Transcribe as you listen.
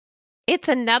It's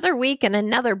another week and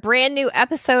another brand new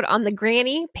episode on the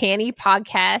Granny Panty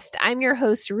Podcast. I'm your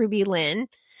host, RubyLynne.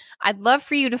 I'd love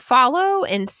for you to follow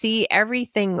and see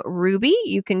everything Ruby.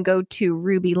 You can go to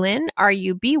RubyLynne,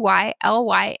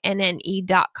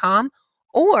 RubyLynne.com,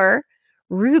 or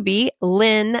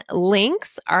RubyLynne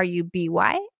Links,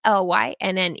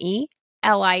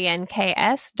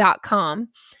 RubyLynnelynks.com.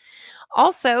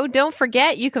 Also, don't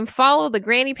forget, you can follow the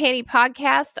Granny Panty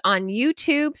Podcast on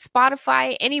YouTube,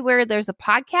 Spotify, anywhere there's a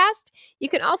podcast. You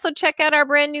can also check out our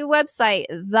brand new website,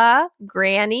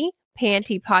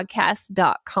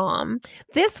 thegrannypantypodcast.com.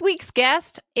 This week's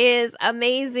guest is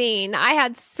amazing. I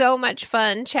had so much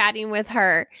fun chatting with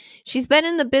her. She's been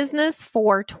in the business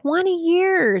for 20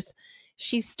 years.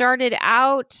 She started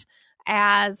out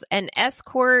as an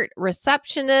escort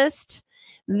receptionist,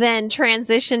 then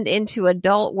transitioned into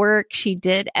adult work. She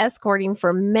did escorting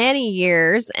for many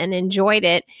years and enjoyed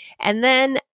it, and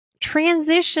then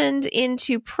transitioned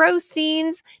into pro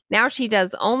scenes. Now she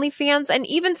does OnlyFans and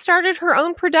even started her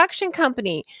own production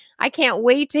company. I can't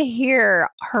wait to hear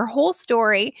her whole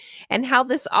story and how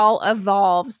this all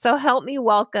evolved. So help me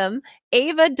welcome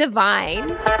Ava Devine.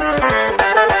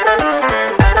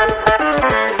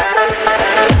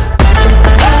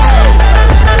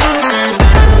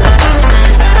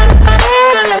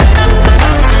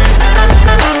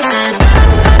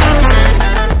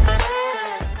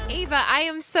 I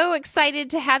am so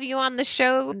excited to have you on the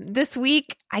show this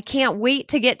week. I can't wait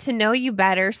to get to know you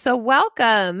better. So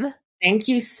welcome. Thank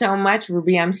you so much,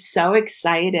 Ruby. I'm so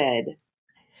excited.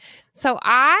 So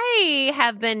I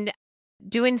have been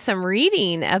doing some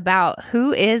reading about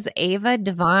who is Ava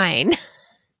Devine.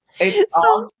 It's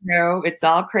all true. It's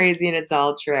all crazy and it's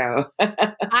all true.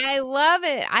 I love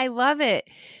it. I love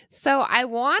it. So I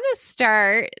want to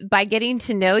start by getting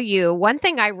to know you. One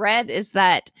thing I read is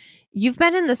that you've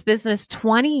been in this business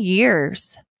 20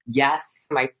 years. Yes.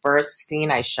 My first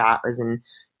scene I shot was in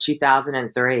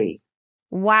 2003.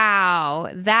 Wow.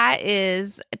 That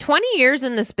is 20 years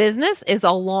in this business is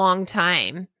a long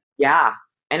time. Yeah.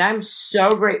 And I'm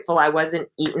so grateful I wasn't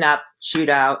eaten up, chewed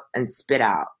out, and spit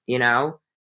out, you know?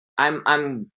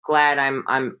 I'm glad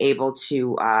I'm able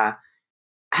to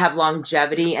have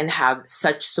longevity and have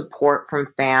such support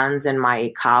from fans and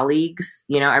my colleagues.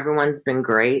 You know, everyone's been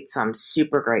great. So I'm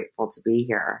super grateful to be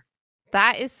here.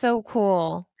 That is so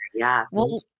cool. Yeah.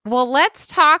 Well, let's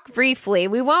talk briefly.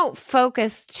 We won't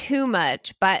focus too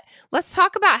much, but let's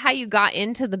talk about how you got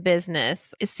into the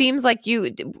business. It seems like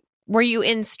were you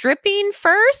in stripping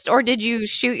first, or did you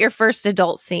shoot your first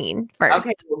adult scene first?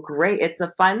 Okay, well, great. It's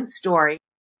a fun story.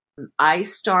 I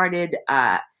started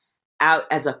out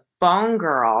as a phone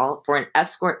girl for an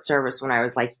escort service when I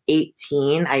was like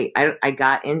 18. I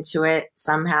got into it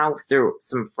somehow through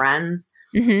some friends.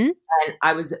 Mm-hmm. And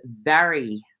I was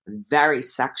very, very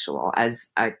sexual as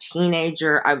a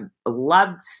teenager. I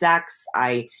loved sex.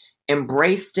 I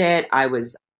embraced it. I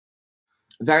was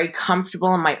very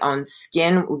comfortable in my own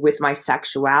skin with my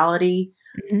sexuality.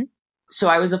 Mm-hmm. So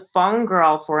I was a phone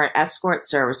girl for an escort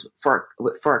service for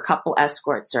a couple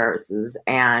escort services,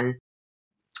 and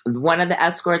one of the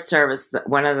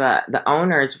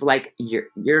owners were like, "You're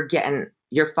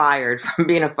fired from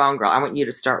being a phone girl. I want you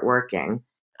to start working."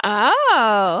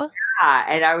 Oh, yeah.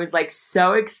 And I was like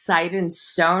so excited and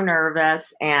so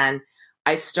nervous, and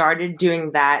I started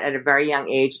doing that at a very young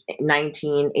age,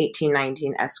 19,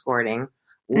 escorting.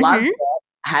 Loved it,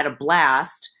 had a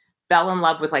blast, fell in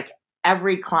love with like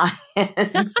every client.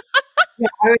 I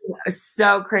was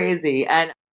so crazy.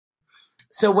 And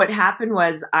so what happened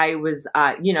was I was,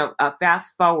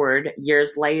 fast forward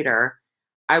years later,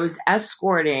 I was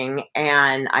escorting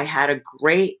and I had a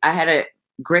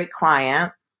great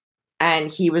client,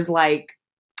 and he was like,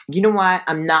 "You know what?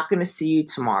 I'm not going to see you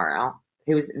tomorrow."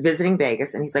 He was visiting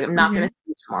Vegas and he's like, "I'm not going to see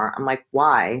you tomorrow." I'm like,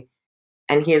 "Why?"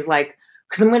 And he is like,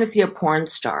 "Because I'm going to see a porn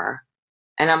star."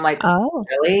 And I'm like, "Oh,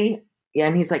 really?" Yeah.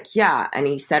 And he's like, "Yeah." And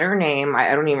he said her name.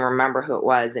 I don't even remember who it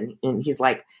was. And he's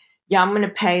like, "Yeah, I'm going to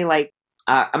pay her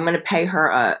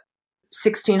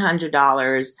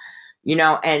 $1,600,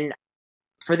 and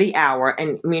for the hour."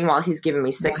 And meanwhile, he's giving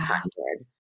me $600. Wow.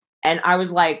 And I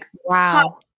was like, wow.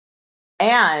 Huh.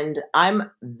 And I'm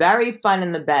very fun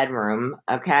in the bedroom.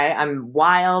 Okay. I'm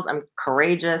wild. I'm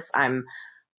courageous. I'm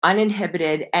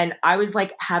uninhibited. And I was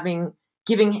like I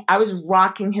was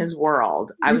rocking his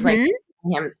world. I was like giving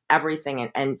him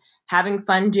everything and having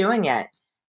fun doing it.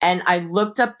 And I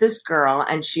looked up this girl,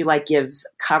 and she like gives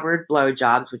covered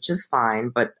blowjobs, which is fine,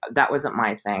 but that wasn't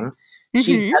my thing.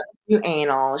 She doesn't do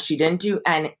anal. She didn't do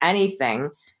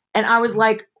anything. And I was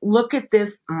like, look at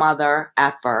this mother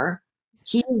effer.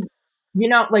 He's,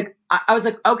 I was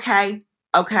like, okay,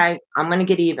 I'm going to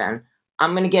get even.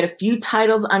 I'm going to get a few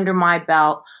titles under my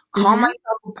belt, call myself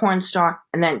a porn star,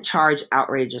 and then charge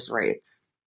outrageous rates.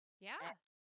 Yeah.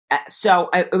 So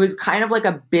it was kind of like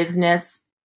a business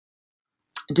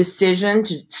decision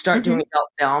to start doing adult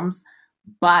films.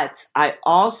 But I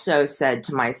also said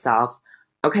to myself,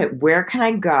 okay, where can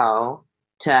I go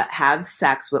to have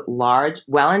sex with large,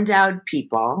 well-endowed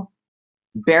people,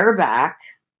 bareback?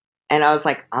 And I was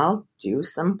like, I'll do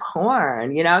some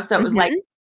porn, you know? So it was like,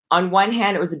 on one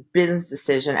hand, it was a business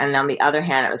decision. And on the other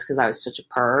hand, it was because I was such a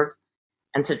perv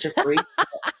and such a freak.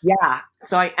 Yeah.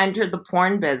 So I entered the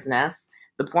porn business,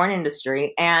 the porn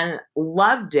industry, and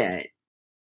loved it.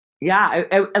 Yeah.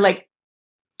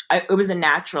 It was a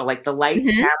natural, like the lights,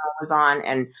 camera was on.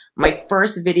 And my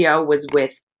first video was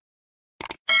with,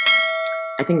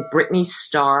 I think, Brittany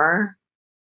Starr.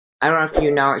 I don't know if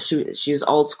you know her. She's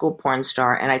old school porn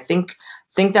star. And I think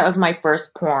that was my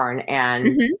first porn.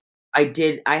 And I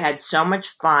had so much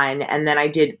fun. And then I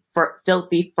did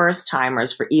Filthy First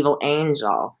Timers for Evil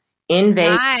Angel in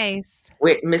Vegas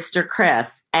with Mr.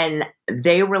 Chris. And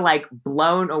they were like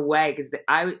blown away because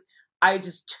I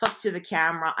just took to the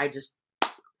camera.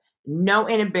 No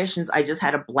inhibitions. I just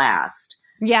had a blast.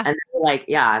 Yeah. And they were like,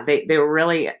 yeah, they were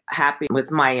really happy with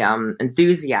my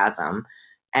enthusiasm.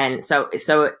 And so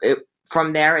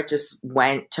from there, it just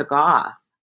took off.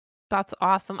 That's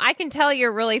awesome. I can tell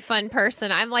you're a really fun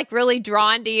person. I'm like really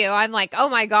drawn to you. I'm like, oh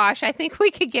my gosh, I think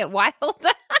we could get wild.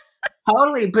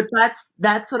 Totally. But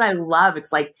that's what I love.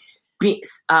 It's like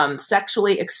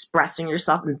sexually expressing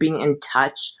yourself and being in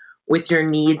touch with your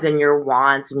needs and your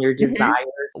wants and your desires.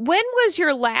 When was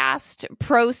your last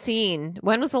pro scene?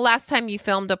 When was the last time you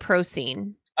filmed a pro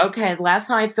scene? Okay, the last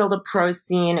time I filmed a pro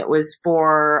scene, it was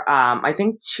for, I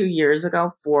think 2 years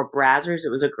ago for Brazzers. It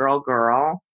was a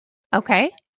girl.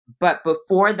 Okay. But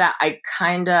before that, I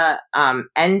kind of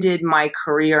ended my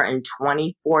career in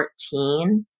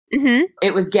 2014.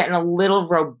 It was getting a little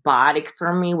robotic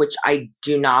for me, which I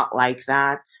do not like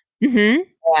that.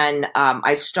 And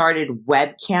I started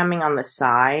webcamming on the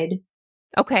side.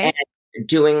 Okay. And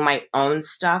doing my own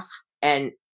stuff.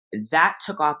 And that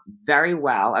took off very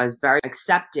well. I was very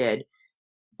accepted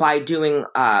by doing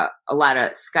a lot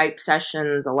of Skype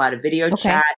sessions, a lot of video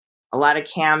chat, a lot of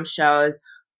cam shows,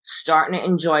 starting to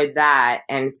enjoy that,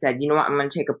 and said, you know what, I'm going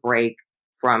to take a break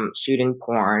from shooting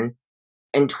porn.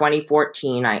 In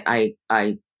 2014, I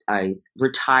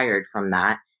retired from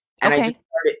that. And I just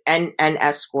started, and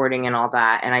escorting and all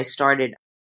that. And I started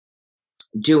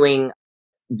doing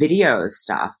video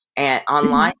stuff and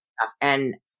online stuff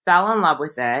and fell in love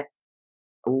with it.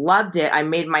 Loved it. I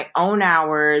made my own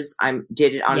hours. I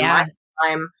did it on my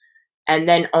time. And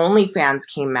then OnlyFans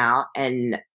came out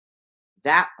and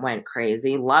that went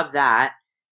crazy. Love that.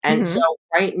 And so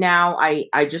right now I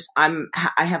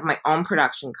have my own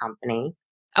production company.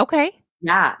 Okay.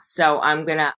 Yeah. So I'm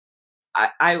going to,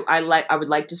 I would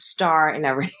like to star in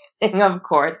everything, of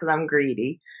course, because I'm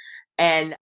greedy.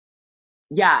 And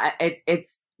yeah,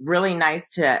 it's really nice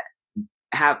to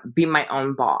be my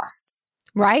own boss.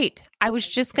 Right. I was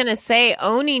just going to say,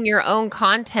 owning your own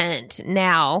content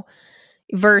now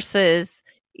versus,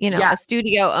 a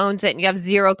studio owns it and you have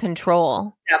zero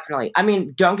control. Definitely. I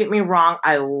mean, don't get me wrong.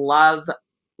 I love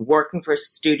working for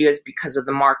studios because of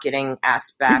the marketing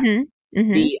aspect,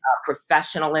 the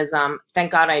professionalism.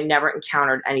 Thank God I never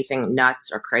encountered anything nuts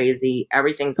or crazy.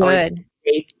 Everything's always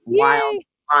safe, wild,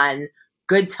 fun,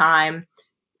 good time,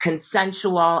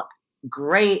 consensual,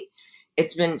 great.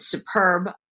 It's been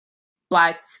superb.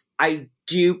 But I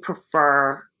do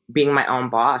prefer being my own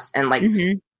boss. And like,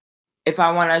 if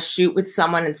I want to shoot with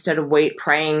someone instead of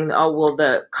praying, oh, will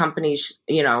the company,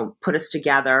 put us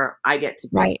together, I get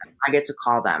to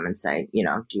call them and say, do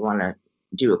you want to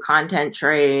do a content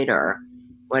trade or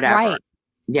whatever? Right.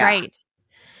 Yeah. Right.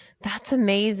 That's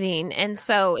amazing. And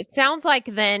so it sounds like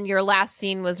then your last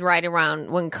scene was right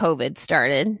around when COVID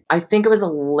started. I think it was a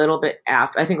little bit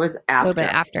after. A little bit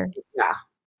after. Yeah.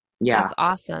 Yeah. That's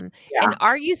awesome. Yeah. And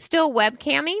are you still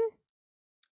webcamming?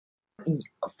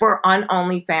 On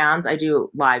OnlyFans, I do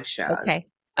live shows. Okay.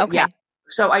 Yeah.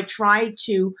 So I try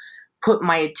to put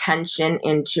my attention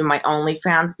into my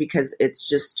OnlyFans because it's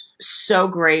just so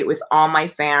great with all my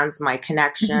fans, my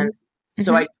connection.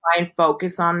 So I try and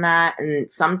focus on that. And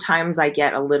sometimes I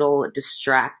get a little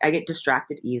I get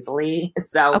distracted easily.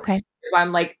 So if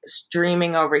I'm like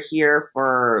streaming over here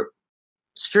for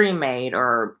StreamMate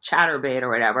or ChatterBait or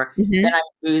whatever, then I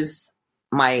lose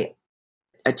my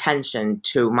attention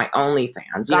to my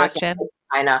OnlyFans. Gotcha. So I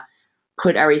kind of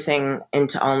put everything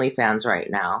into OnlyFans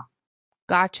right now.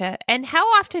 Gotcha. And how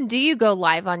often do you go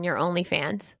live on your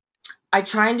OnlyFans? I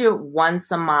try and do it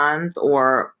once a month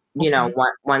or,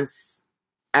 once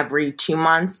every 2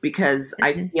 months because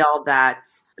I feel that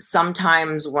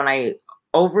sometimes when I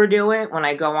overdo it, when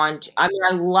I go on,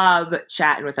 I love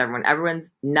chatting with everyone.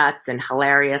 Everyone's nuts and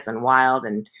hilarious and wild.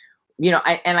 And,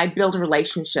 I build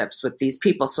relationships with these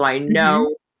people. So I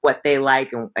know what they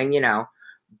like and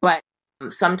but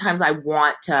sometimes I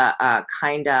want to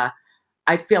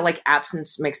I feel like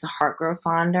absence makes the heart grow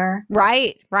fonder.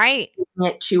 Right.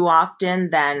 It too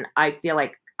often, then I feel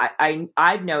like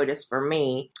I've noticed for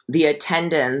me, the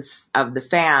attendance of the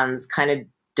fans kind of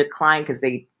decline because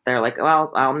they're like,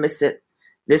 well, I'll miss it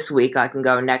this week. I can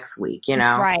go next week,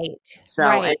 Right. So,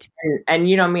 right. And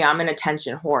me, I'm an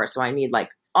attention whore. So I need like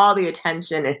all the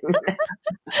attention. And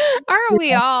Aren't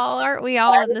we all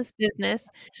in this business?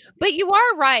 But you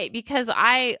are right, because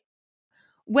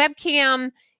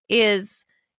webcam is,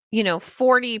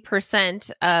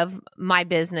 40% of my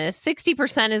business.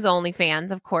 60% is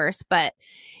OnlyFans, of course, but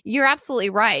you're absolutely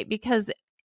right, because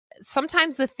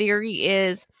sometimes the theory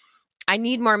is I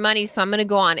need more money, so I'm going to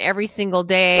go on every single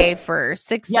day for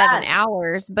 6-7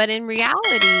 hours. But in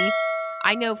reality,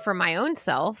 I know for my own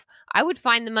self, I would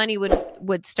find the money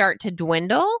would start to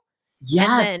dwindle. Yes.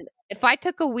 And then if I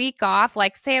took a week off,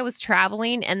 like say I was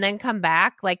traveling and then come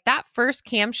back, like that first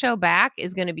cam show back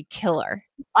is going to be killer.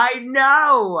 I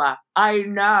know.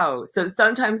 So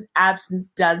sometimes absence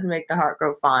does make the heart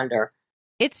grow fonder.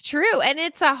 It's true. And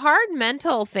it's a hard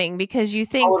mental thing because you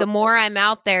think the more I'm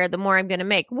out there, the more I'm going to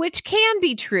make, which can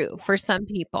be true for some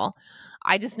people.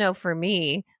 I just know for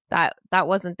me that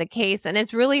wasn't the case. And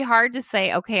it's really hard to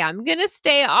say, okay, I'm going to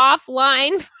stay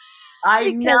offline.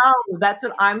 I know. That's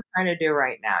what I'm trying to do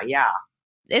right now. Yeah.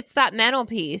 It's that mental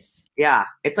piece. Yeah.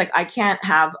 It's like I can't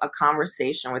have a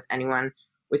conversation with anyone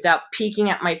without peeking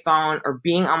at my phone or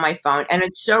being on my phone. And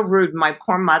it's so rude. My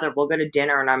poor mother will go to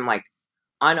dinner and I'm like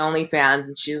on OnlyFans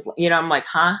and she's, I'm like,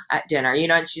 huh? At dinner,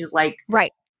 and she's like,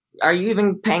 right. Are you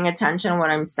even paying attention to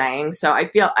what I'm saying? So I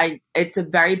feel it's a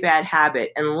very bad habit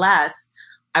unless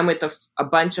I'm with a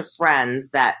bunch of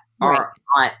friends that are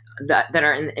that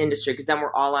are in the industry, because then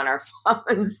we're all on our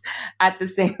phones at the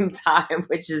same time,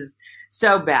 which is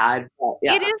so bad. But,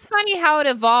 yeah. It is funny how it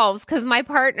evolves, because my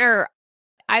partner,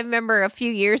 I remember a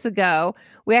few years ago,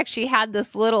 we actually had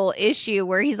this little issue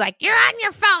where he's like, you're on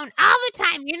your phone all the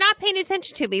time. You're not paying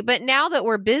attention to me. But now that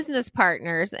we're business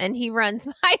partners and he runs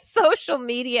my social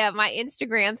media, my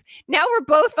Instagrams, now we're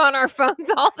both on our phones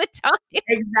all the time.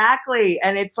 Exactly.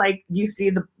 And it's like you see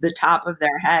the top of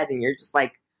their head and you're just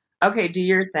like, okay, do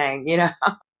your thing,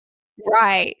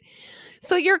 Right.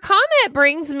 So your comment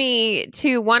brings me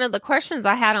to one of the questions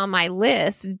I had on my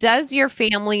list. Does your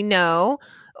family know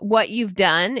what you've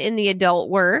done in the adult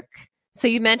work? So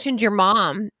you mentioned your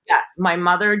mom. Yes, my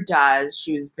mother does.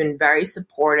 She's been very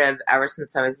supportive ever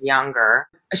since I was younger.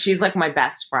 She's like my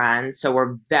best friend. So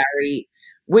we're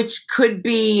which could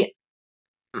be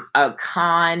a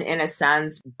con in a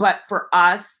sense, but for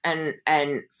us and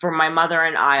for my mother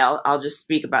and I'll just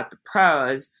speak about the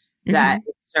pros that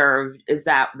it served, is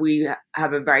that we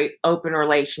have a very open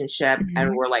relationship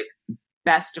and we're like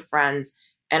best of friends,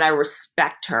 and I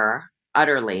respect her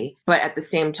utterly. But at the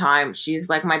same time, she's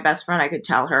like my best friend. I could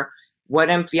tell her what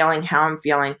I'm feeling, how I'm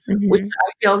feeling, which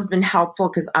I feel has been helpful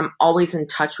because I'm always in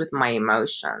touch with my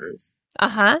emotions.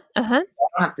 I don't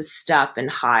have to stuff and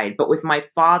hide. But with my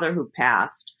father who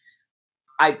passed,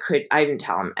 I didn't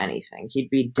tell him anything. He'd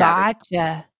be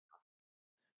devastated.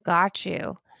 Got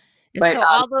you. And so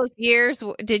all those years,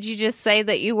 did you just say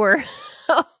that you were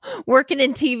working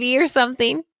in TV or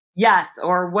something? Yes.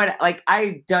 Or what, like,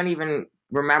 I don't even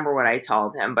remember what I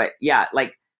told him, but yeah,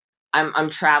 like I'm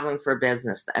traveling for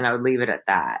business, and I would leave it at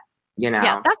that. Yeah,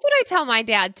 that's what I tell my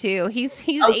dad too. He's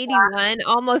 81,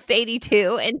 almost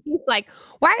 82. And he's like,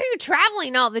 why are you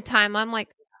traveling all the time? I'm like,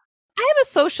 I have a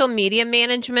social media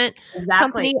management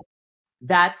company.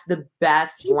 That's the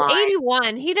best He's line.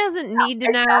 81. He doesn't need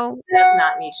to know. He does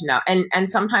not need to know. And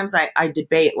sometimes I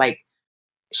debate, like,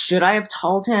 should I have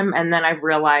told him? And then I've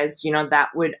realized,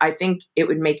 I think it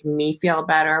would make me feel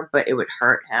better, but it would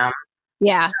hurt him.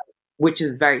 Yeah. So, which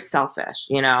is very selfish,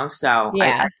 So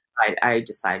yeah. I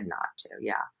decided not to.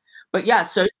 Yeah. But yeah,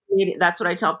 social media, that's what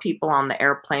I tell people on the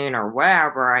airplane or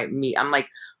wherever I meet. I'm like,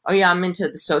 oh yeah, I'm into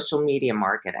the social media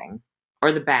marketing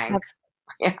or the bank.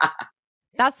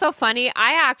 That's so funny.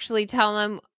 I actually tell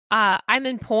them I'm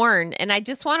in porn and I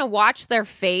just want to watch their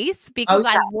face because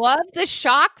I love the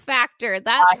shock factor.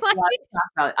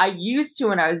 I used to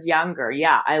when I was younger.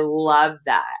 Yeah, I love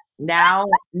that. Now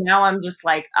I'm just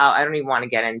like, oh, I don't even want to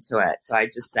get into it. So I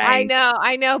just say,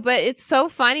 I know, but it's so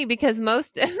funny because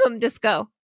most of them just go,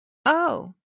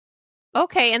 oh,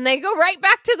 Okay, and they go right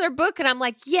back to their book, and I'm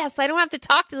like, yes, I don't have to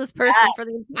talk to this person Yes, for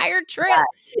the entire trip. yes,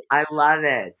 I love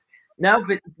it. No,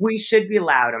 but we should be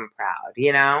loud and proud,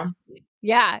 you know?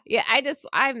 Yeah, yeah.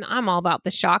 I'm all about the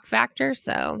shock factor,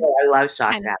 so So I love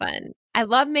shock kind of that. fun. I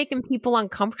love making people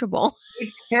uncomfortable. Me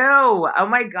too. Oh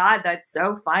my God, that's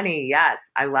so funny. Yes,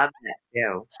 I love that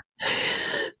too.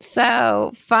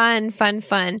 So fun, fun,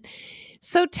 fun.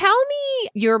 So tell me,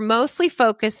 you're mostly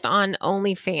focused on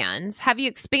OnlyFans. Have you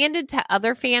expanded to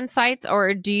other fan sites,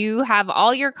 or do you have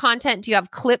all your content? Do you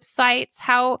have clip sites?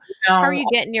 How are No, you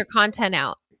getting your content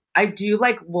out? I do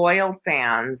like loyal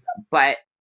fans, but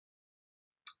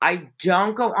I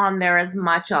don't go on there as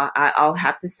much. I'll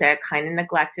have to say I kind of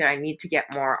neglect it. I need to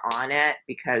get more on it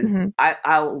because Mhm.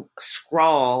 I'll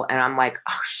scroll and I'm like,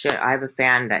 oh shit, I have a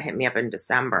fan that hit me up in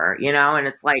December, you know? And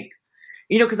it's like,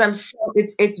 you know, because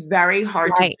it's very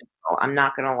hard to Right, juggle. I'm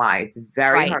not going to lie. It's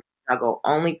very right. hard to juggle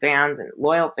OnlyFans and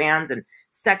loyal fans and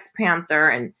Sex Panther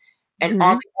and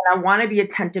all. Mhm. And I want to be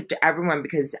attentive to everyone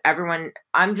because everyone,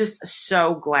 I'm just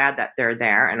so glad that they're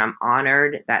there and I'm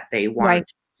honored that they wanted Right.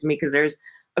 to talk to me because there's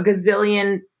a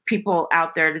gazillion people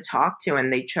out there to talk to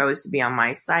and they chose to be on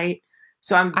my site.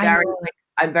 So I know.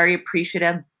 I'm very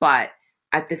appreciative, but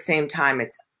at the same time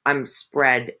I'm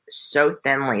spread so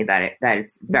thinly that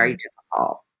it's very Mhm.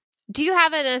 difficult. Do you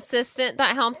have an assistant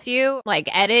that helps you like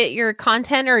edit your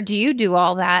content, or do you do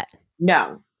all that?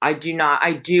 No, I do not.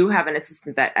 I do have an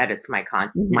assistant that edits my Mhm.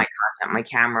 content, my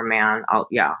cameraman.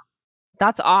 Yeah.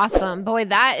 That's awesome. Boy,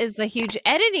 that is the huge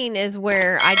editing is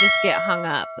where I just get hung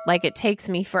up. Like it takes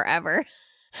me forever.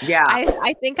 Yeah.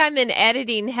 I think I'm in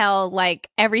editing hell like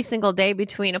every single day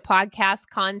between a podcast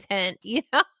content, you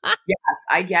know? Yes,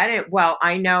 I get it. Well,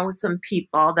 I know some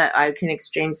people that I can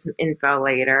exchange some info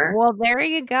later. Well, there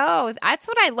you go. That's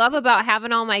what I love about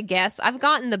having all my guests. I've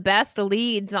gotten the best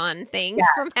leads on things Yeah,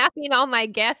 from having all my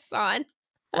guests on.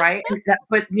 right.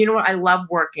 But you know what? I love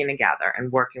working together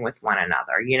and working with one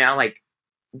another. You know, like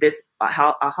this,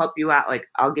 I'll help you out. Like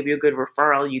I'll give you a good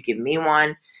referral. You give me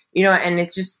one. You know, and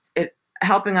it's just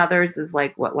helping others is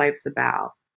like what life's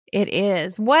about. It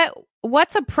is.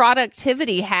 What's a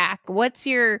productivity hack?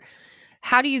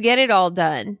 How do you get it all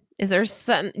done?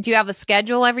 Do you have a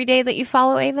schedule every day that you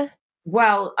follow, Ava?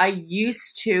 Well, I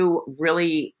used to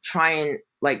really try and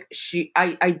like shoot.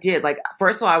 I did like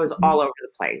first of all, I was all over the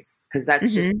place because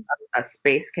that's just Mm-hmm. a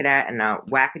space cadet and a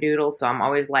wackadoodle. So I'm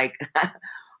always like,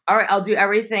 all right, I'll do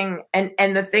everything. And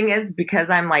the thing is, because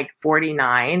I'm like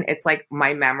 49, it's like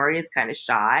my memory is kind of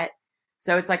shot.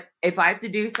 So it's like if I have to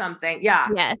do something, yeah.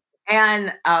 Yes.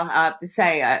 And I'll have to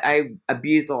say, I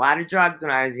abused a lot of drugs when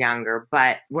I was younger,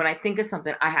 but when I think of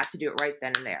something, I have to do it right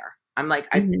then and there.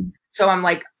 Mm-hmm. So I'm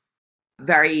like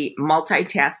very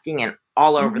multitasking and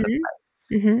all over the Mm-hmm.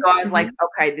 place. Mm-hmm. So I was like,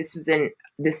 Mm-hmm. okay, this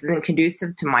isn't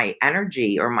conducive to my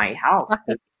energy or my health.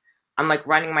 Right. I'm like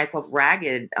running myself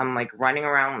ragged. I'm like running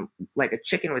around like a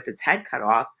chicken with its head cut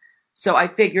off. So I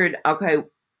figured, okay,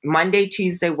 Monday,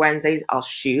 Tuesday, Wednesdays, I'll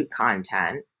shoot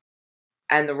content.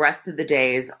 And the rest of the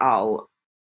days I'll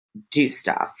do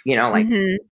stuff, you know, like,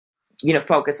 Mm-hmm.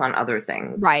 focus on other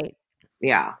things. Right.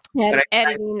 Yeah. Yeah, But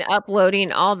editing,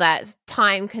 uploading, all that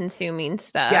time consuming yeah,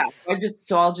 stuff.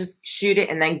 I'll just shoot it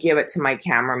and then give it to my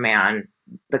cameraman,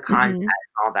 the content Mm-hmm.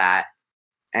 and all that.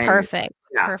 And Perfect.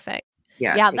 yeah, Perfect.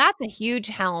 yeah. Yeah, that's a huge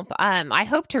help. I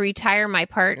hope to retire my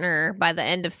partner by the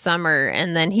end of summer,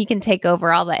 and then he can take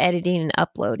over all the editing and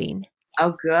uploading.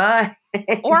 Oh, good.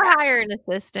 Or hire an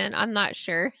assistant. I'm not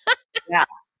sure. Yeah.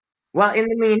 Well, in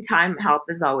the meantime, help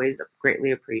is always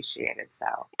greatly appreciated. So,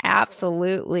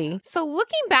 Absolutely. So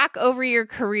looking back over your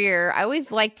career, I always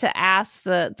like to ask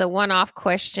the one-off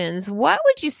questions. What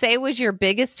would you say was your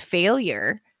biggest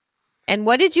failure? And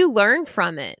what did you learn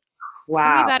from it? Tell me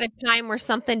wow. about a time where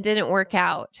something didn't work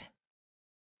out.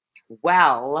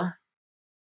 Well,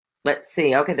 let's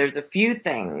see. Okay, there's a few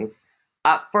things.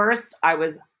 First, I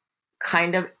was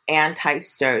kind of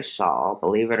antisocial,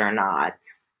 believe it or not.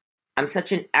 I'm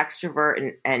such an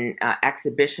extrovert and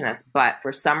exhibitionist, but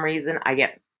for some reason, I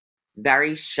get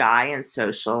very shy in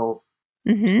social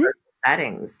Mm-hmm.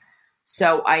 settings.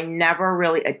 So I never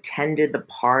really attended the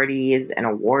parties and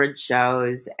award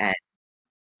shows and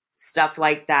stuff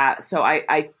like that. So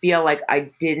I feel like I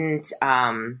didn't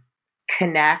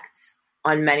connect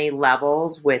on many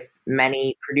levels with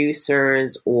many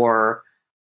producers or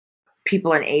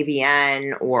people in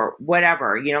AVN or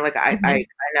whatever. Like I Mm-hmm.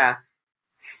 kind of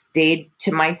stayed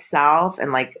to myself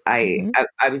and like Mm-hmm.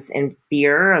 I was in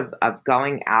fear of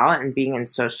going out and being in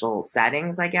social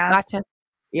settings, I guess. Gotcha.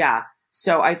 Yeah.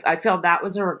 So I feel that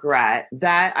was a regret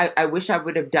that I wish I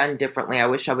would have done differently. I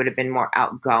wish I would have been more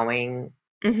outgoing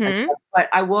Mm-hmm. But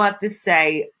I will have to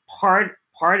say part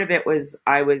of it was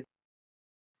I was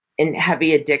in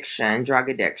heavy addiction, drug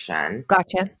addiction.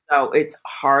 Gotcha. So it's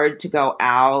hard to go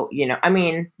out, I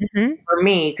mean, Mm-hmm. for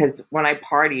me, because when I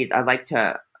partied, I like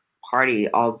to party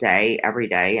all day, every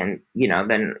day. And,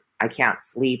 then I can't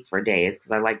sleep for days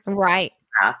because I like to Right.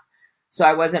 math. So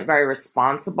I wasn't very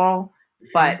responsible.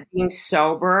 But being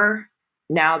sober,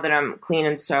 now that I'm clean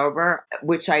and sober,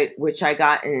 which I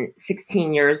got in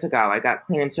 16 years ago, I got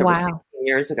clean and sober Wow. 16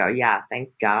 years ago. Yeah, thank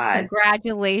God.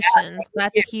 Congratulations.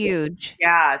 That's huge.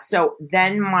 Yeah. So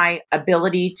then my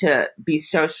ability to be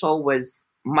social was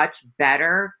much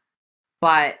better,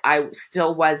 but I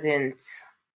still wasn't.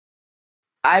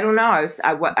 I don't know.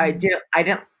 I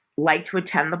didn't like to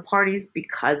attend the parties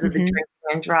because of the Mm-hmm. drinking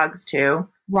and drugs too.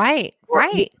 Right.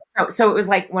 Right. So it was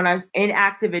like when I was in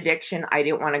active addiction, I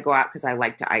didn't want to go out because I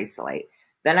like to isolate.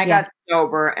 Then I Yeah. got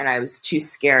sober and I was too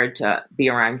scared to be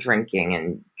around drinking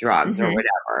and drugs or Mm-hmm.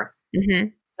 whatever.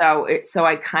 Mm-hmm. So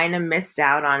I kind of missed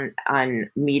out on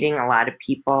meeting a lot of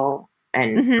people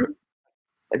and Mm-hmm.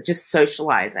 just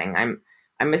socializing.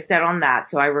 I missed out on that.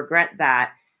 So I regret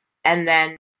that. And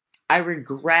then I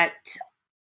regret,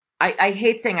 I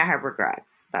hate saying I have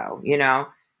regrets though,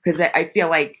 because I feel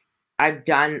like I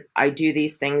do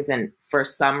these things and for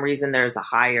some reason there's a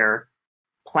higher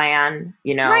plan,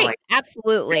 Right. like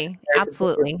Absolutely. there's a bigger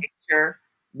Absolutely. picture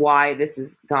why this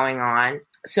is going on.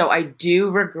 So I do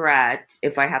regret,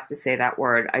 if I have to say that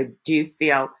word, I do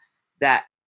feel that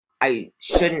I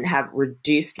shouldn't have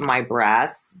reduced my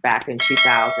breasts back in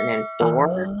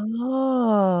 2004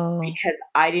 Oh, because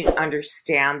I didn't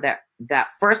understand that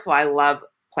first of all, I love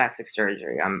plastic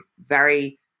surgery. I'm very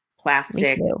me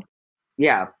plastic, too.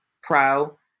 yeah,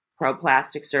 pro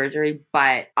plastic surgery,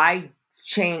 but I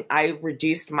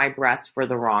reduced my breasts for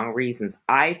the wrong reasons.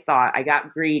 I thought I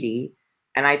got greedy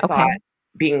and I thought Okay.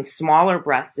 being smaller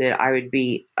breasted, I would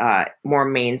be more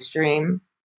mainstream,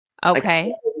 like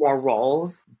Okay. more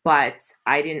roles, but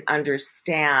I didn't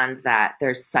understand that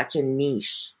there's such a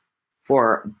niche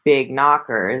for big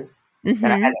knockers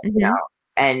that I had, Mm-hmm.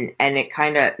 Mm-hmm. and it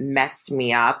kind of messed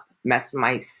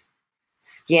my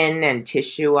skin and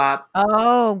tissue up.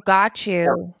 Oh, got So,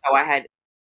 you. so I had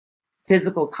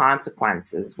physical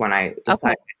consequences when I Okay.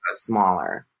 decided to go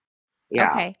smaller.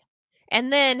 Yeah. Okay.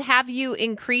 And then have you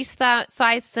increased that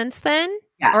size since then?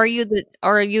 Or Yes.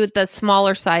 are you the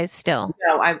smaller size still?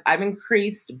 No, I've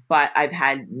increased, but I've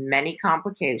had many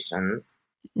complications,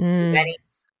 Mm. many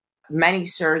many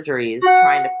surgeries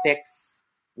trying to fix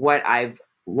what I've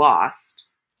lost.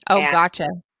 Oh, And gotcha.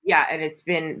 yeah, and it's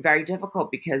been very difficult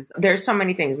because there's so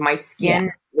many things. My Yeah.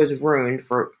 skin was ruined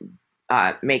for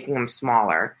making them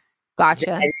smaller. Gotcha.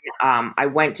 Then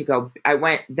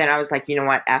then I was like, you know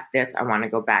what, F this, I want to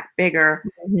go back bigger.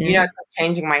 Hmm. It's like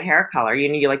changing my hair color. You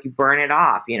burn it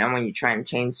off, when you try and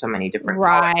change so many different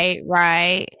colors. Right,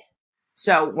 right.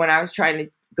 So when I was trying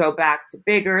to go back to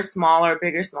bigger, smaller,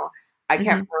 bigger, smaller, I Hmm.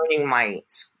 kept ruining my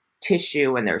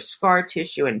tissue and there's scar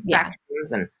tissue Yeah.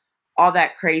 infections and all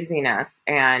that craziness.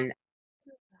 And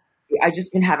I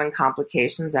just been having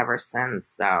complications ever since.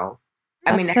 So,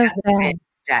 I mean, That's so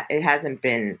sad. it hasn't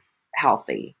been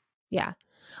healthy. Yeah.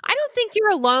 I don't think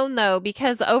you're alone though,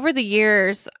 because over the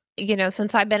years,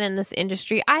 since I've been in this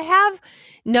industry, I have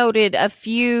noted a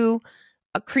few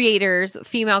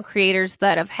female creators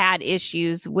that have had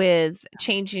issues with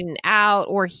changing out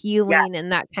or Yeah, healing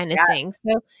and that kind of yeah, thing.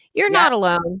 So you're yeah. not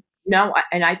alone. No,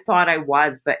 and I thought I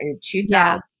was, but in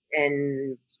Yeah.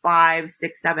 2005,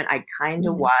 6, 7, I kind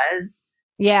of Mhm. was.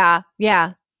 Yeah.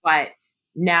 Yeah. But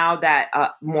now that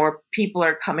more people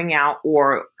are coming out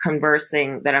or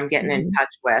conversing that I'm getting in Mhm.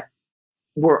 touch with,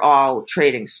 we're all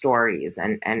trading stories,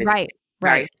 and it's Right.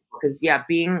 very, Right. because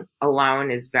being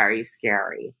alone is very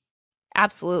scary.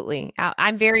 Absolutely.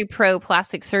 I'm very pro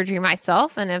plastic surgery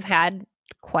myself and have had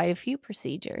quite a few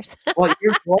procedures. Well,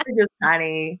 you're gorgeous,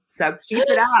 honey. So keep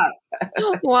it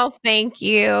up. Well, thank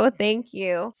you. Thank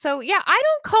you. So, yeah, I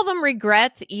don't call them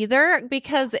regrets either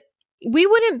because we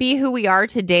wouldn't be who we are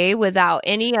today without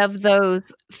any of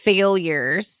those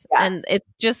failures. Yes. And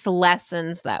it's just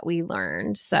lessons that we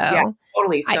learned. Yeah, So,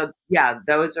 totally. I, So yeah,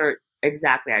 those are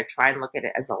exactly. I try and look at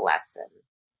it as a lesson.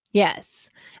 yes,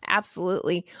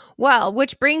 absolutely. Well,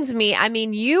 which brings me, I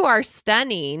mean, you are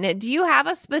stunning. Do you have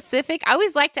a specific, I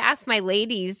always like to ask my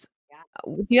ladies,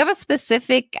 do you have a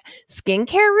specific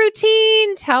skincare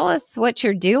routine? Tell us what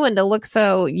you're doing to look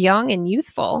so young and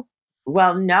youthful.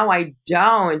 Well, no, I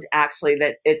don't actually.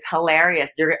 That it's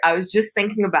hilarious. I was just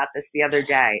thinking about this the other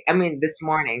day. I mean, this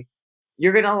morning.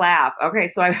 You're gonna laugh. Okay,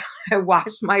 so I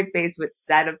washed my face with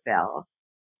Cetaphil.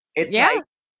 It's Yeah. like,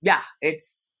 yeah,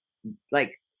 it's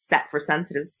like set for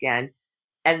sensitive skin.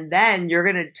 And then you're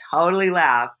going to totally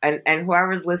laugh. And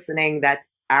whoever's listening that's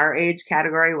our age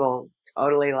category will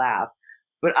totally laugh.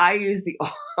 But I use the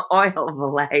oil of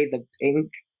Olay, the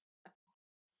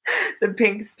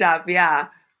pink stuff. Yeah.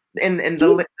 And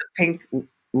the pink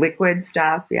liquid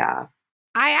stuff. Yeah.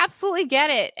 I absolutely get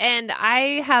it. And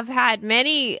I have had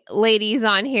many ladies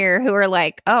on here who are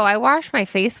like, oh, I wash my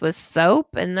face with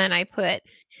soap. And then I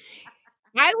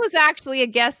was actually a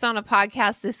guest on a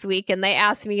podcast this week and they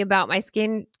asked me about my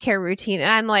skincare routine.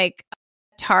 And I'm like,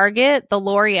 Target, the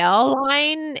L'Oreal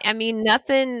line. I mean,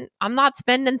 nothing, I'm not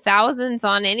spending thousands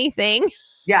on anything.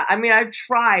 Yeah. I mean, I've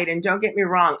tried, and don't get me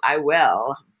wrong, I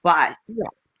will. But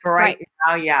for right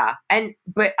now, yeah.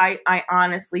 But I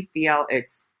honestly feel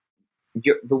it's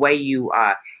the way you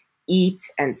eat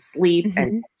and sleep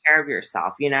and take care of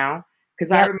yourself,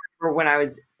 because I remember when I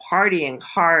was partying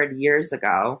hard years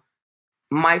ago,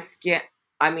 my skin,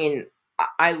 I mean,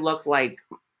 I look like,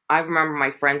 I remember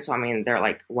my friends saw me and they're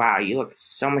like, wow, you look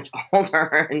so much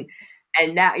older.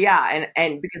 And now,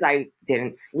 and because I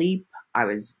didn't sleep, I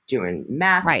was doing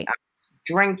meth, I was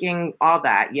drinking, all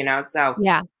that, so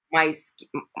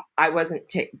I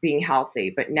wasn't being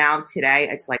healthy. But now today,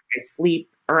 it's like I sleep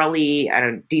early at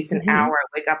a decent hour, I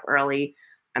wake up early,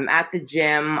 I'm at the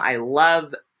gym, I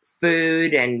love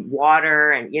food and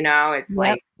water, and it's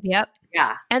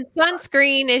yeah. And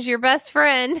sunscreen is your best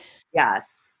friend. Yes.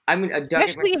 I mean,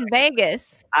 especially in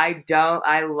Vegas. I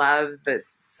love the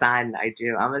sun. I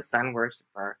do. I'm a sun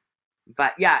worshiper.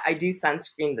 But yeah, I do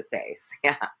sunscreen the face.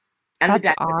 Yeah. And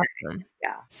that's awesome.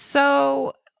 Yeah.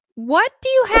 So what do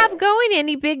you have going?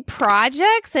 Any big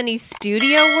projects? Any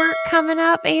studio work coming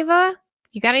up, Ava?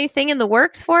 You got anything in the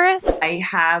works for us? I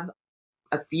have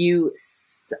a few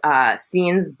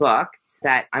scenes booked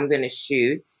that I'm going to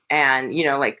shoot. And,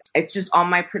 it's just all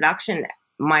my production,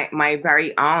 my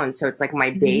very own. So it's like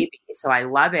my baby. So I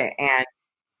love it. And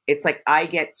it's like I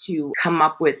get to come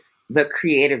up with the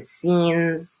creative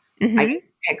scenes. I get to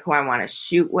pick who I want to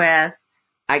shoot with.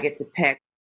 I get to pick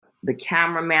the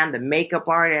cameraman, the makeup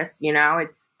artist,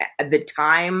 it's the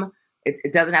time.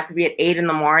 It doesn't have to be at 8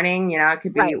 a.m. It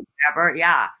could be whatever.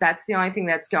 Yeah. That's the only thing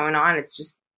that's going on. It's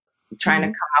just trying to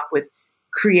come up with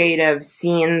creative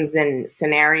scenes and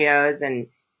scenarios and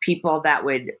people that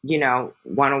would,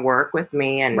 want to work with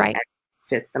me and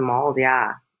fit the mold.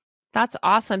 Yeah. That's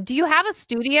awesome. Do you have a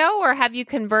studio or have you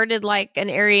converted like an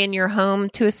area in your home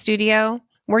to a studio?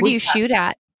 Where do you shoot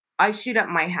at? I shoot at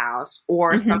my house,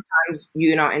 or sometimes,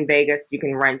 in Vegas, you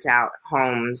can rent out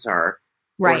homes or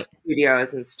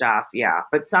studios and stuff. Yeah.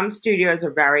 But some studios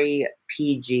are very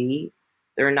PG.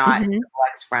 They're not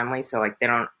sex friendly. So like they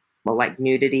don't like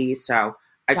nudity. So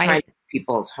I try to do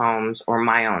people's homes or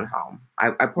my own home.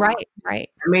 I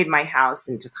made my house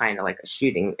into kind of like a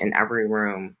shooting in every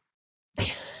room.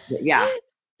 Yeah.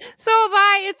 So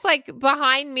it's like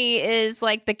behind me is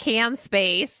like the cam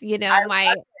space,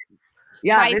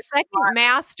 my second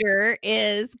master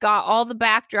is got all the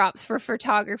backdrops for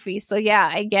photography. So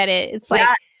yeah, I get it. It's like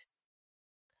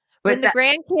when the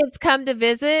grandkids come to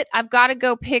visit, I've got to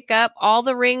go pick up all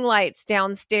the ring lights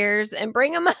downstairs and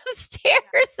bring them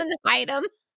upstairs and hide them.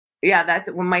 Yeah,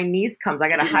 that's when my niece comes. I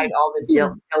got to hide all the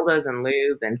dildos and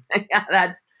lube, and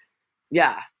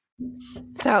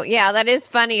So yeah, that is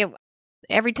funny.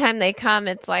 Every time they come,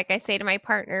 it's like I say to my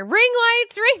partner, ring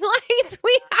lights,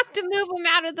 we have to move them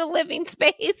out of the living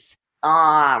space.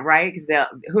 Right? Because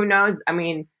who knows? I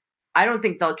mean, I don't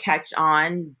think they'll catch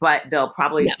on, but they'll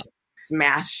probably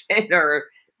smash it or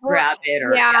grab it.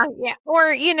 Or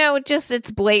Or, just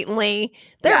it's blatantly,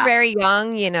 they're very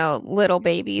young, little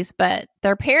babies, but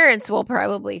their parents will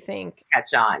probably think.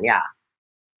 Catch on, yeah.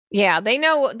 Yeah, they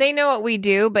know what we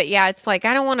do, but it's like,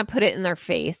 I don't want to put it in their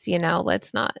face,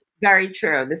 let's not. Very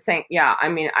true. The same. Yeah. I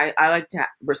mean, I like to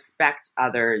respect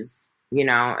others,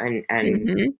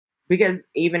 and because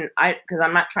because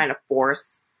I'm not trying to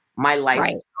force my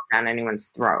lifestyle down anyone's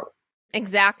throat.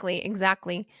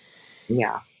 Exactly.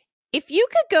 Yeah. If you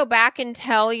could go back and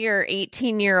tell your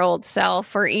 18-year-old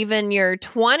self or even your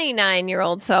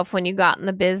 29-year-old self when you got in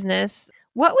the business,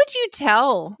 what would you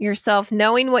tell yourself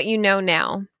knowing what you know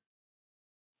now?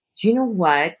 You know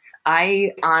what?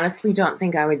 I honestly don't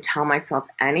think I would tell myself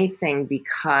anything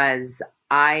because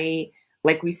I,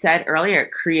 like we said earlier,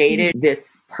 created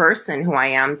this person who I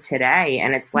am today.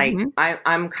 And it's like,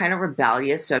 I'm kind of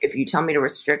rebellious. So if you tell me to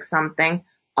restrict something,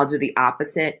 I'll do the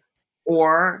opposite.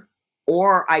 Or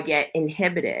I get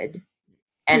inhibited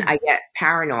and I get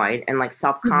paranoid and like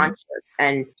self-conscious.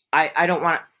 And I don't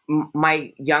want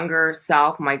my younger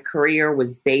self, my career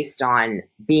was based on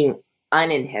being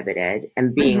uninhibited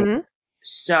and being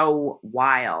so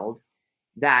wild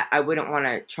that I wouldn't want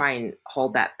to try and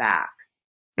hold that back.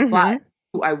 But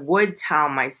I would tell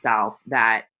myself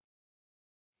that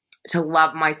to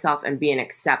love myself and be an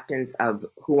acceptance of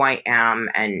who I am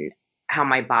and how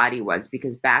my body was,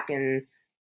 because back in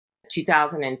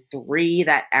 2003,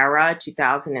 that era,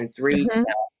 2003 to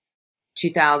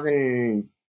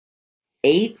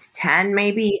 2008, 10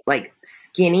 maybe, like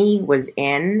skinny was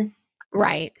in.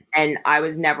 Right. And I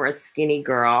was never a skinny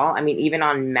girl. I mean, even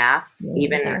on meth,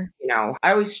 I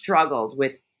always struggled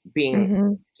with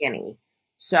being skinny.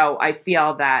 So I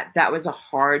feel that that was a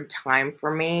hard time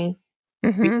for me,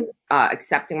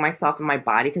 accepting myself and my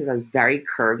body, because I was very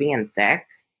curvy and thick.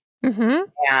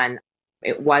 And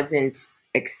it wasn't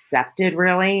accepted,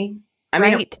 really. I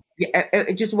mean,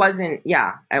 it just wasn't,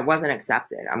 it wasn't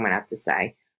accepted, I'm going to have to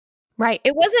say. Right.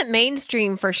 It wasn't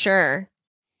mainstream for sure.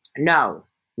 No,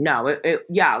 it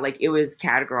was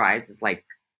categorized as like,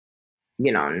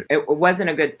 it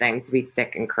wasn't a good thing to be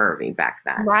thick and curvy back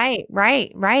then. Right.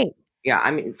 Yeah,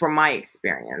 I mean, from my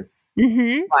experience.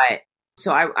 But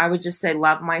so I would just say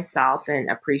love myself and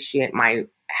appreciate my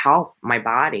health, my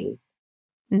body.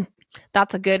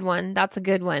 That's a good one.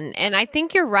 And I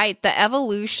think you're right. The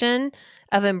evolution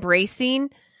of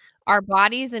embracing our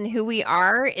bodies and who we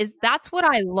are that's what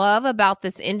I love about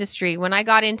this industry. When I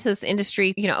got into this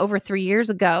industry, over 3 years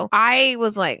ago, I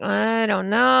was like, I don't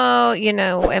know,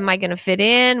 am I going to fit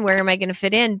in? Where am I going to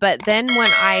fit in? But then when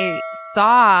I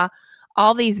saw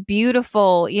all these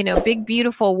beautiful, big,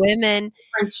 beautiful women,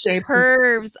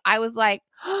 curves, I was like,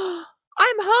 oh,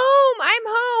 I'm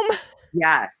home.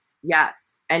 Yes.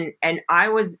 And I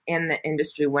was in the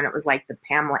industry when it was like the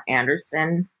Pamela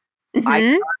Anderson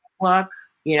iconic look,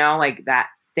 like that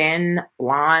thin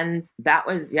blonde. That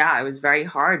was, it was very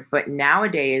hard. But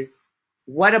nowadays,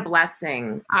 what a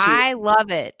blessing. I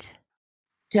love it.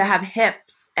 To have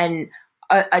hips and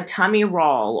a tummy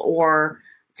roll, or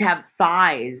to have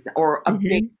thighs or a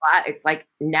big butt. It's like,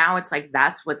 now it's like,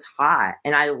 that's what's hot.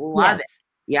 And I love it.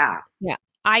 Yeah.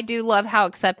 I do love how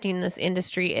accepting this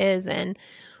industry is. And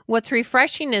what's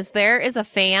refreshing is there is a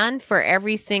fan for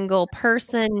every single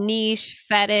person, niche,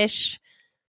 fetish.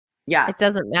 Yes. It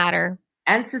doesn't matter.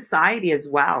 And society as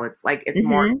well. It's like, it's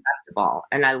more acceptable.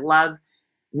 And I love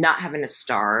not having to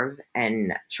starve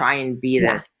and try and be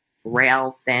this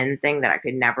rail thin thing that I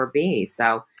could never be.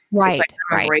 So it's like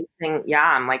I'm embracing,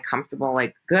 I'm like comfortable,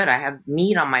 like good. I have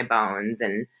meat on my bones,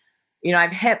 and I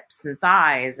have hips and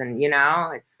thighs, and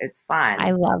it's fun.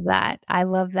 I love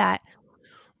that.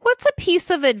 What's a piece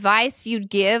of advice you'd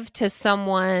give to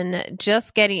someone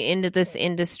just getting into this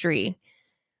industry?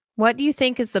 What do you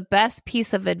think is the best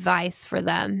piece of advice for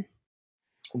them?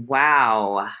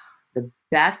 Wow. The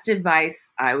best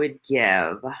advice I would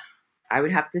give, I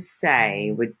would have to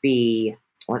say, would be,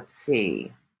 let's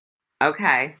see.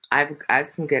 Okay. I have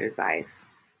some good advice.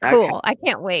 Cool. Okay. I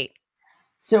can't wait.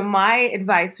 So my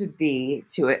advice would be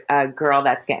to a girl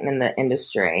that's getting in the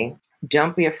industry,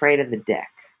 don't be afraid of the dick.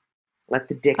 Let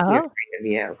the dick be afraid of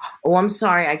you. Oh, I'm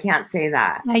sorry. I can't say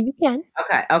that. Yeah, you can.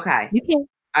 Okay. You can.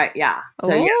 All right, yeah.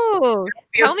 So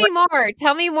tell me more.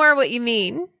 Tell me more what you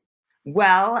mean.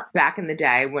 Well, back in the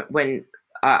day when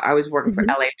I was working for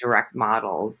LA Direct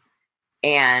Models,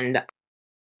 and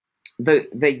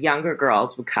the younger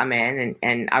girls would come in,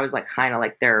 and I was like kind of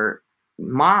like their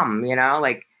mom,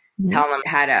 like telling them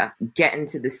how to get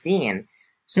into the scene.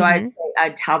 So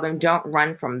I'd tell them, don't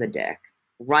run from the dick,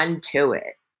 run to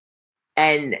it.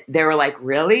 And they were like,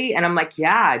 really? And I'm like,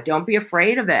 yeah, don't be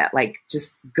afraid of it. Like,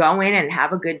 just go in and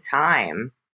have a good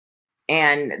time.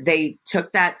 And they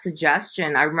took that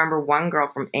suggestion. I remember one girl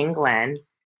from England,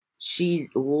 she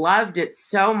loved it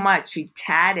so much. She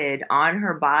tatted on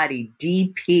her body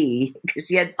DP because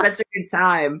she had such a good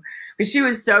time. Because she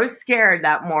was so scared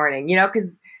that morning,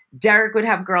 because Derek would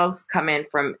have girls come in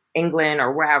from England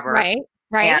or wherever. Right.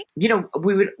 And,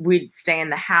 we'd stay in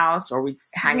the house, or we'd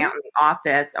hang out in the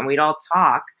office, and we'd all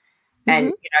talk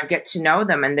and, get to know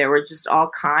them. And they were just all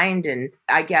kind. And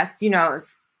I guess,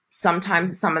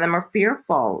 sometimes some of them are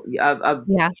fearful of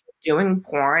doing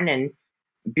porn and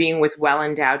being with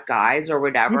well-endowed guys or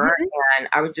whatever. And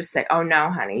I would just say, oh no,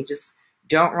 honey, just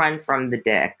don't run from the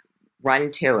dick,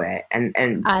 run to it. And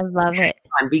I love it.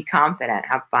 Be confident,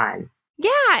 have fun.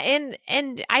 Yeah.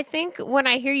 And I think when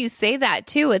I hear you say that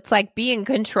too, it's like be in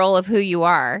control of who you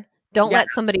are. Don't let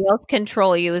somebody else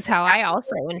control you is how I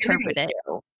also interpret it.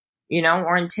 Or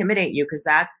intimidate you, because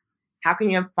that's, how can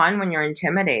you have fun when you're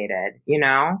intimidated,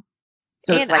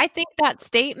 So and I think that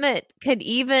statement could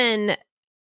even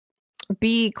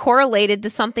be correlated to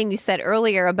something you said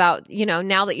earlier about,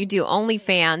 now that you do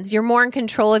OnlyFans, you're more in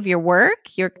control of your work,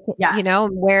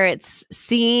 where it's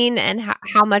seen and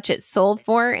how much it's sold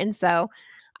for. And so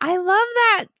I love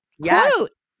that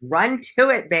quote. Run to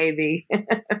it, baby.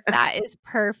 That is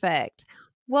perfect.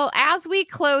 Well, as we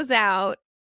close out,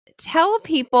 tell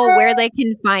people where they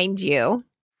can find you.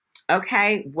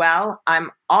 Okay, well,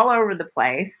 I'm all over the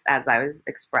place, as I was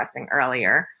expressing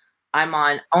earlier. I'm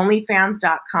on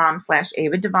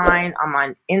onlyfans.com/Ava Devine. I'm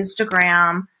on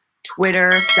Instagram,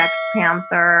 Twitter, Sex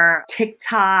Panther,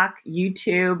 TikTok,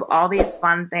 YouTube, all these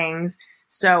fun things.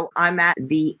 So I'm at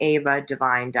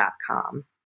theavadevine.com.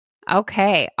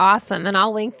 Okay, awesome. And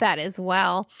I'll link that as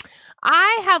well.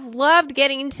 I have loved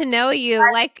getting to know you.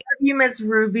 I love you, Miss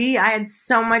Ruby. I had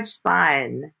so much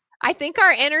fun. I think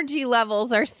our energy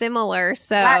levels are similar.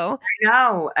 So I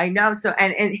know. So,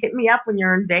 and hit me up when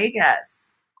you're in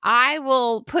Vegas. I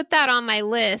will put that on my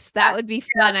list. That would be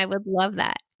fun. I would love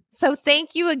that. So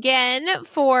thank you again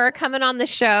for coming on the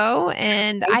show.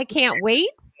 And I can't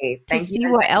wait to see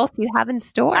what else you have in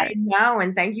store. I know.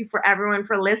 And thank you for everyone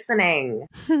for listening.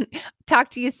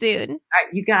 Talk to you soon. All right,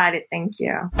 you got it. Thank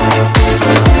you.